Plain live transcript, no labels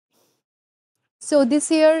So this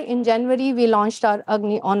year in January, we launched our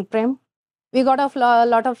AGNI on-prem. We got a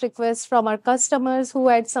lot of requests from our customers who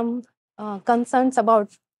had some concerns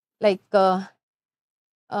about like cloud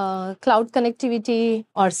connectivity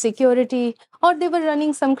or security, or they were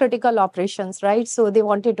running some critical operations, right? So they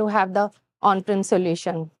wanted to have the on-prem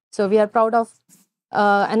solution. So we are proud of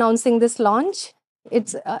announcing this launch.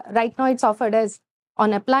 It's right now it's offered as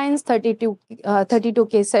on appliance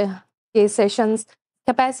 32K sessions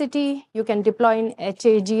capacity. You can deploy in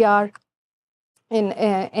HAGR in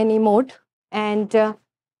any mode. And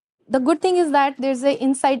the good thing is that there's an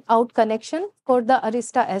inside-out connection for the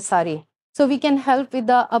Arista SRE. So we can help with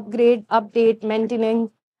the upgrade, update,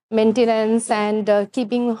 maintenance, and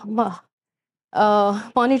keeping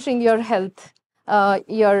monitoring your health,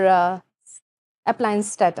 your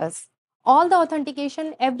appliance status. All the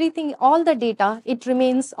authentication, everything, all the data, it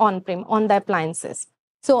remains on-prem, on the appliances.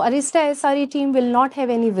 So Arista SRE team will not have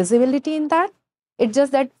any visibility in that. It's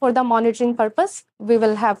just that for the monitoring purpose, we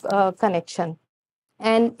will have a connection.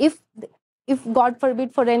 And if God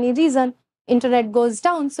forbid, for any reason, internet goes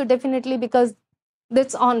down, so definitely because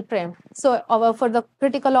that's on-prem. So for the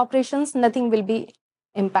critical operations, nothing will be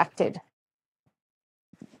impacted.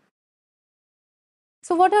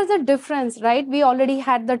 So what are the difference, right? We already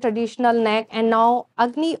had the traditional NAC, and now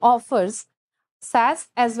AGNI offers SaaS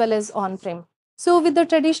as well as on-prem. So with the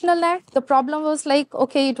traditional NAC, the problem was like,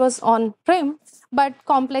 okay, it was on-prem, but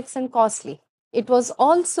complex and costly. It was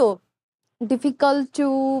also difficult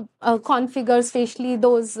to configure, especially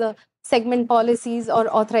those segment policies or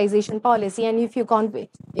authorization policy. And if you do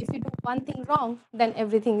one thing wrong, then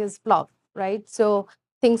everything is blocked, right? So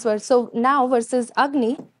things were so now versus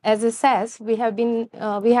AGNI as a SaaS, we have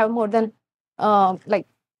more than like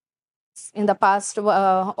in the past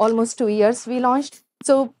almost 2 years we launched.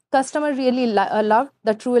 So customer really loved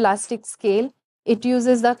the true elastic scale. It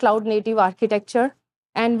uses the cloud native architecture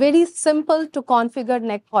and very simple to configure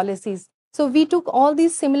NAC policies. So we took all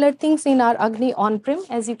these similar things in our AGNI on-prem,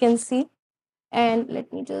 as you can see. And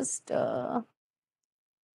let me just over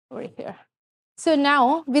here. So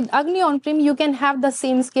now with AGNI on-prem, you can have the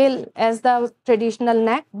same scale as the traditional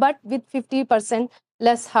NAC, but with 50%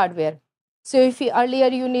 less hardware. So if earlier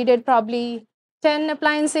you needed probably 10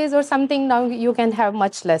 appliances or something, now you can have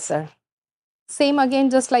much lesser. Same again,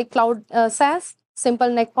 just like cloud SaaS, simple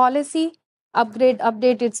NAC policy, upgrade,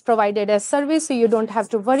 update, it's provided as service, so you don't have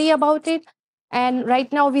to worry about it. And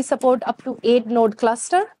right now we support up to 8 node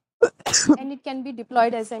cluster, and it can be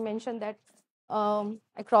deployed, as I mentioned, that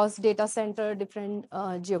across data center, different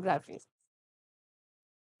geographies.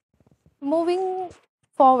 Moving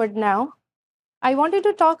forward now, I wanted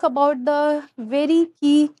to talk about the very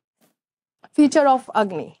key feature of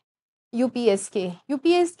AGNI, UPSK.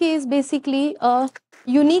 UPSK is basically a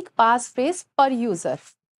unique passphrase per user.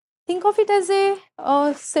 Think of it as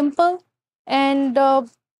a simple and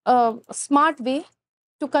smart way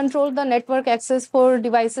to control the network access for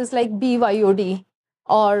devices like BYOD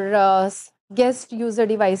or guest user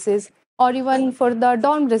devices, or even for the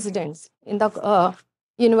dorm residents in the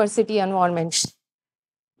university environment.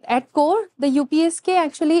 At core, the UPSK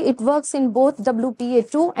actually, it works in both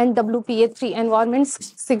WPA2 and WPA3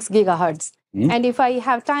 environments, 6 gigahertz. And if I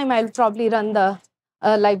have time, I'll probably run the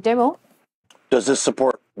live demo. Does this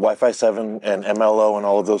support Wi-Fi 7 and MLO and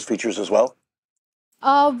all of those features as well?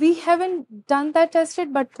 We haven't done that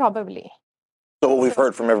tested, but probably. So what we've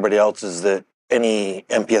heard from everybody else is that any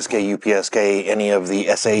MPSK, UPSK, any of the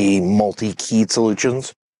SAE multi-keyed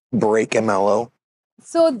solutions break MLO.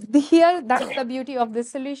 So here, that's the beauty of this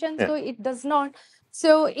solution. Yeah. So it does not.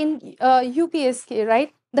 So in UPSK,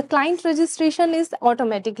 right, the client registration is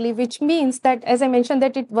automatically, which means that, as I mentioned,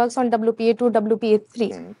 that it works on WPA2,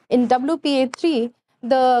 WPA3. In WPA3,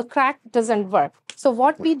 the crack doesn't work. So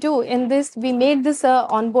what we do in this, we made this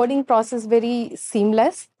onboarding process very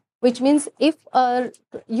seamless, which means if a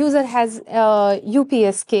user has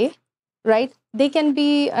UPSK, right, they can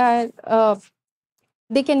be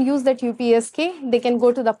they can use that UPSK, they can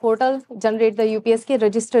go to the portal, generate the UPSK,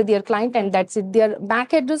 register their client, and that's it. Their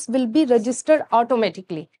MAC address will be registered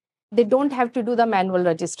automatically. They don't have to do the manual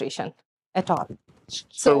registration at all.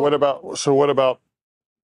 So what about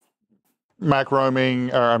MAC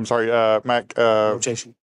roaming, or I'm sorry, MAC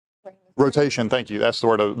rotation. Rotation, thank you. That's the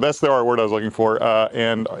word. That's the word I was looking for,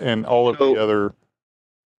 and all of the other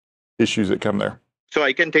issues that come there. So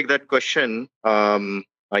I can take that question.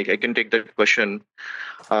 I can take that question.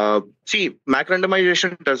 See, MAC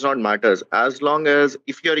randomization does not matter as long as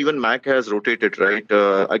if your even MAC has rotated, right?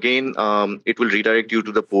 Again, it will redirect you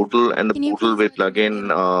to the portal, and the portal will plug in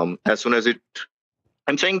as soon as it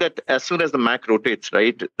I'm saying that as soon as the Mac rotates,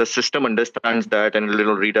 right, the system understands that and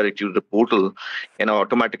it'll redirect you to the portal, and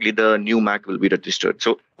automatically the new Mac will be registered.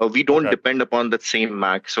 So we don't Okay. depend upon that same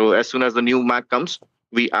Mac. So as soon as the new Mac comes,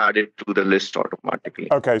 we add it to the list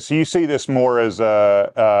automatically. Okay, so you see this more as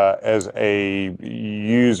a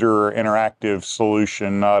user interactive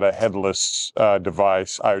solution, not a headless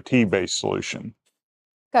device IoT-based solution.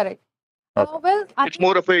 Correct. Okay. Well, It's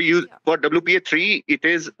more of a use for WPA3. It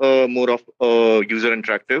is more of user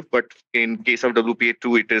interactive, but in case of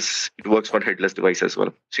WPA2, it works for headless device as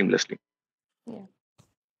well seamlessly. Yeah,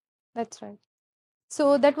 that's right.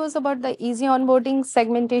 So that was about the easy onboarding.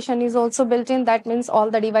 Segmentation is also built in. That means all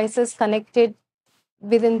the devices connected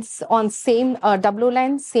on same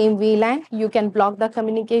WLAN, same VLAN. You can block the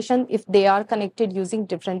communication if they are connected using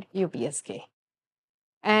different UPSK.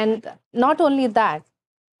 And not only that,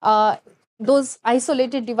 those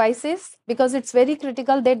isolated devices, because it's very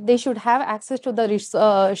critical that they should have access to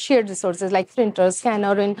the shared resources like printer,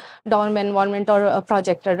 scanner in dorm environment or a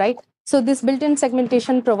projector, right? So this built-in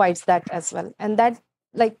segmentation provides that as well. And that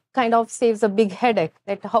like kind of saves a big headache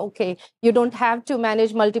that, okay, you don't have to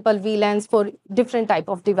manage multiple VLANs for different type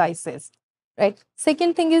of devices, right?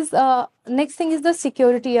 Second thing is, next thing is the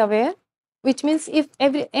security aware, which means if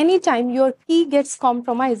any time your key gets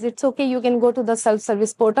compromised, it's okay, you can go to the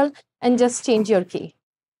self-service portal and just change your key.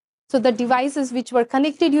 So the devices which were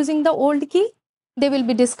connected using the old key, they will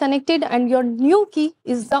be disconnected and your new key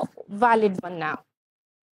is the valid one now.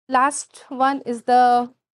 Last one is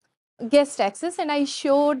the guest access, and I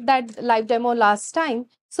showed that live demo last time.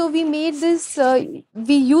 So we made this,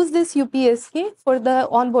 we use this UPSK for the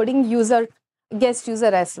onboarding guest user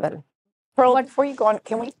as well. Pearl, before you go on,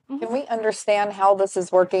 can we understand how this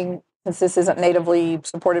is working, since this isn't natively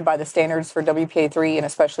supported by the standards for WPA3 and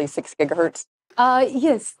especially 6 gigahertz?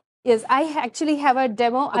 Yes, I actually have a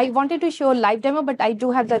demo. Okay. I wanted to show a live demo, but I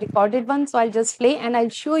do have the recorded one, so I'll just play and I'll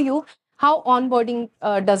show you how onboarding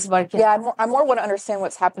does work. Yeah, I more want to understand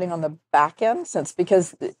what's happening on the back end,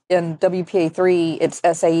 because in WPA3 it's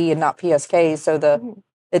SAE and not PSK, so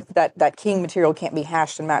that keying material can't be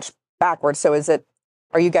hashed and matched backwards. So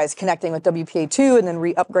are you guys connecting with WPA2 and then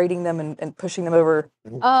re-upgrading them and pushing them over?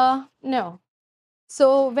 No.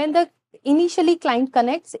 So when the initially client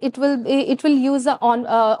connects, it will use the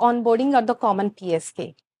onboarding or the common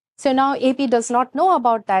PSK. So now AP does not know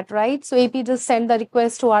about that, right? So AP just send the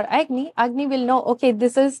request to our AGNI. AGNI will know, okay,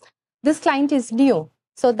 this client is new.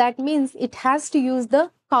 So that means it has to use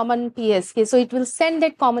the common PSK. So it will send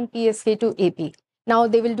that common PSK to AP. Now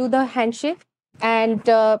they will do the handshake and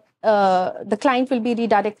the client will be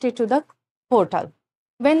redirected to the portal.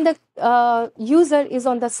 When the user is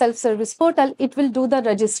on the self-service portal, it will do the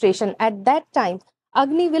registration. At that time,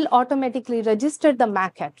 AGNI will automatically register the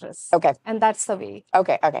MAC address. Okay. And that's the way.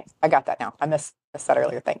 Okay. I got that now. I missed that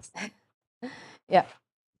earlier. Thanks. Yeah.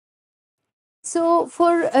 So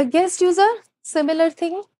for a guest user, similar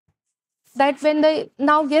thing, that when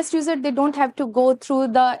now guest user, they don't have to go through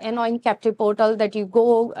the annoying captive portal that you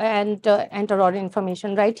go and enter all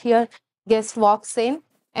information right here. Guest walks in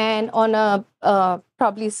and on a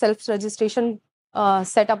probably self-registration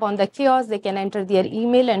set up on the kiosk, they can enter their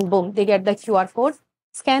email and boom, they get the QR code,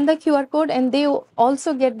 scan the QR code, and they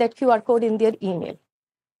also get that QR code in their email.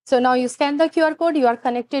 So now you scan the QR code, you are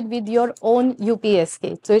connected with your own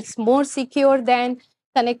UPSK. So it's more secure than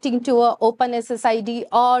connecting to a open SSID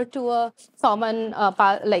or to a common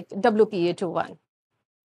like WPA21.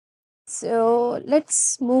 So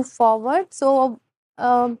let's move forward. So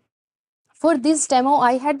for this demo,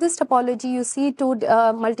 I had this topology. You see two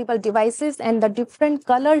multiple devices and the different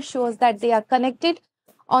color shows that they are connected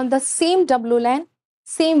on the same WLAN,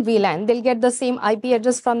 same VLAN. They'll get the same IP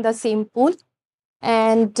address from the same pool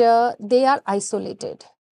and they are isolated.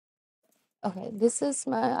 Okay, this is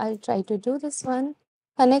I'll try to do this one.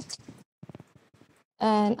 Connect.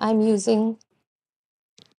 And I'm using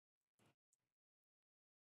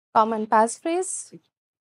common passphrase.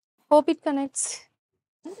 Hope it connects.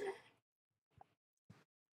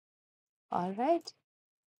 All right.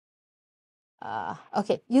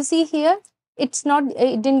 Okay, you see here, it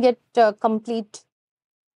didn't get complete.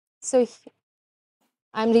 So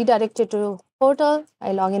I'm redirected to portal.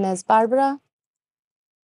 I log in as Barbara.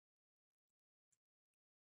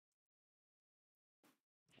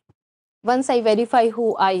 Once I verify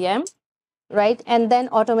who I am, right, and then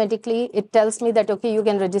automatically it tells me that, okay, you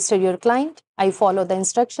can register your client. I follow the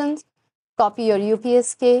instructions, copy your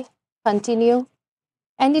UPSK, continue.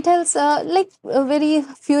 And it tells very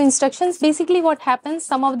few instructions. Basically what happens,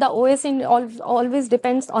 some of the OS always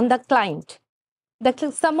depends on the client.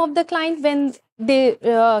 Some of the client, when they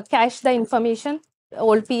cache the information,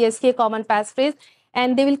 old PSK, common passphrase,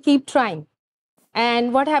 and they will keep trying.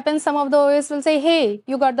 And what happens, some of the OS will say, hey,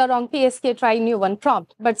 you got the wrong PSK, try new one,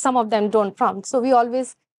 prompt. But some of them don't prompt. So we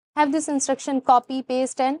always have this instruction, copy,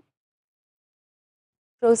 paste, and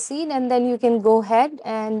proceed. And then you can go ahead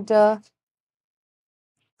and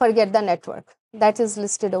forget the network. That is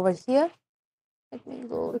listed over here. Let me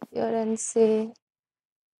go here and say,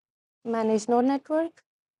 manage node network.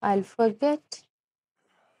 I'll forget.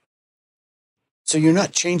 So you're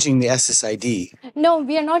not changing the SSID. No,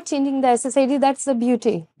 we are not changing the SSID. That's the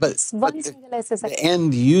beauty. But, It's one but single SSID. the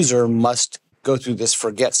end user must go through this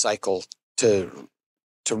forget cycle to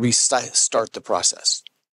restart the process.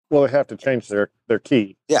 Well, they have to change their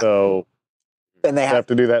key. Yeah. So And they they have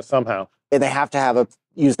to do that somehow. and they have to have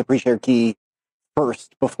use the pre-shared key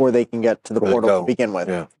first before they can get to the Where they portal go. to begin with.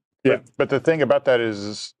 Yeah. Yeah. But the thing about that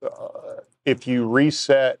is if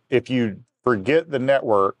you forget the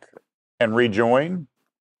network and rejoin,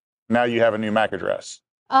 now you have a new MAC address.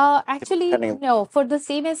 Actually, Depending- no. For the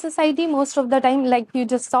same SSID, most of the time, like you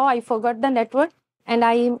just saw, I forgot the network, and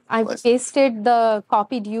I pasted the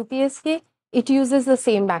copied UPSK. It uses the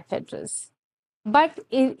same MAC address. But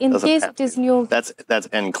in Doesn't case have it is to. new, That's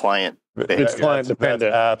end client. It's client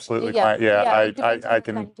dependent. Absolutely. Yeah. Client. Yeah. Yeah, it depends on I the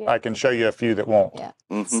can client, yeah. I can show you a few that won't. yeah.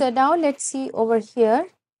 Mhm. So now let's see over here.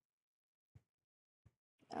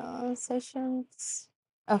 Sessions.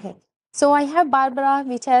 Okay. So I have Barbara,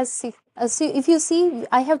 which has, so if you see,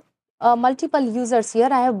 I have multiple users here.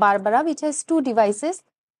 I have Barbara, which has two devices,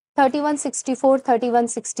 3164,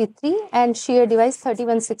 3163, and share device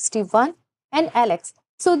 3161, and Alex.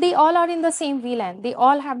 So they all are in the same VLAN. They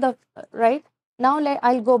all have the, right? Now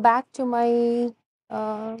I'll go back to my,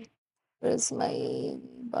 where's my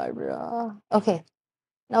Barbara? Okay.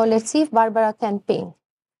 Now let's see if Barbara can ping.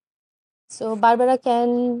 So Barbara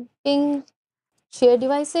can ping share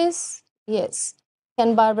devices? Yes.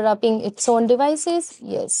 Can Barbara ping its own devices?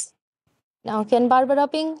 Yes. Now can Barbara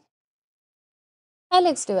ping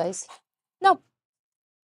Alex device? No.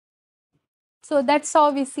 So that's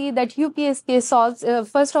how we see that UPSK solves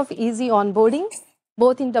first off easy onboarding,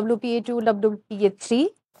 both in WPA2, WPA3,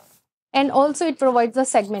 and also it provides the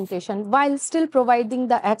segmentation while still providing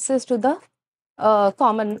the access to the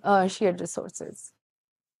common shared resources.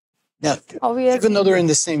 Now, How we are even though they're in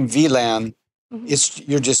the same VLAN, Mhm.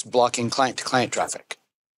 you're just blocking client-to-client traffic.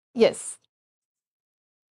 Yes.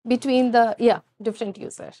 Between the, different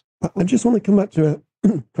users. I just want to come back to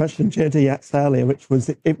a question JD asked earlier, which was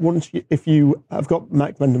if you have got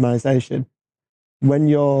MAC randomization, when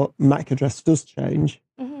your MAC address does change,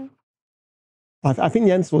 Mhm. I think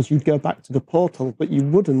the answer was you'd go back to the portal, but you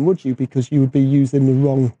wouldn't, would you? Because you would be using the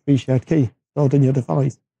wrong pre-shared key stored in your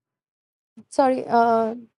device. Sorry.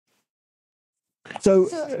 So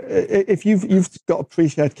if you've got a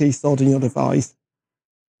pre-shared key stored in your device,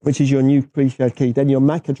 which is your new pre-shared key, then your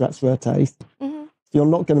MAC address rotates. Mhm. You're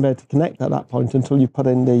not going to be able to connect at that point until you put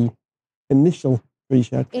in the initial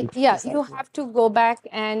pre-shared key. You have to go back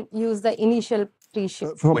and use the initial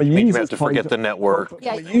pre-shared. From Which a means you user's have to point forget the network. From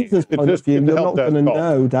Yeah. a user's It's point of just view, the you're help not going to desk call.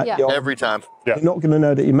 know that Yeah. Every time. Yeah. you're not going to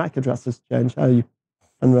know that your MAC address has changed, are you?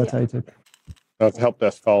 And rotated. That's a help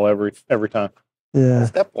desk call every time. Yeah.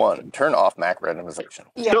 Step one, turn off MAC randomization.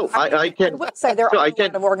 Yeah, So I I can. would say there so are I a can-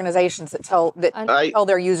 lot of organizations that tell I-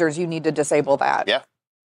 their users you need to disable that. Yeah.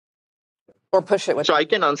 Or push it with. So I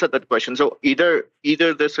can answer that question. So either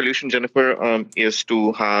the solution, Jennifer, is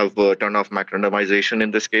to have turn off MAC randomization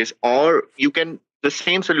in this case, or you can. The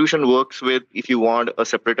same solution works with if you want a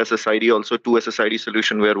separate SSID, also two SSID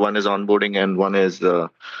solution where one is onboarding and one is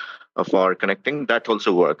for connecting. That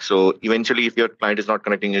also works. So eventually, if your client is not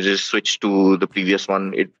connecting, you just switch to the previous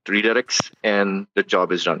one. It redirects and the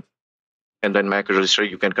job is done. And then MAC register,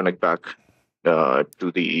 you can connect back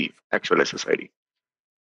to the actual SSID.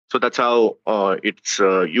 So that's how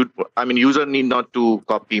user need not to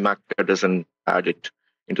copy MAC address and add it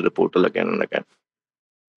into the portal again and again.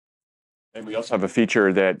 And we also have a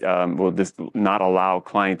feature that will just not allow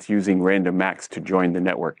clients using random MACs to join the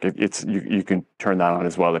network. You can turn that on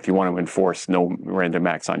as well if you want to enforce no random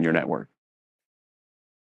MACs on your network.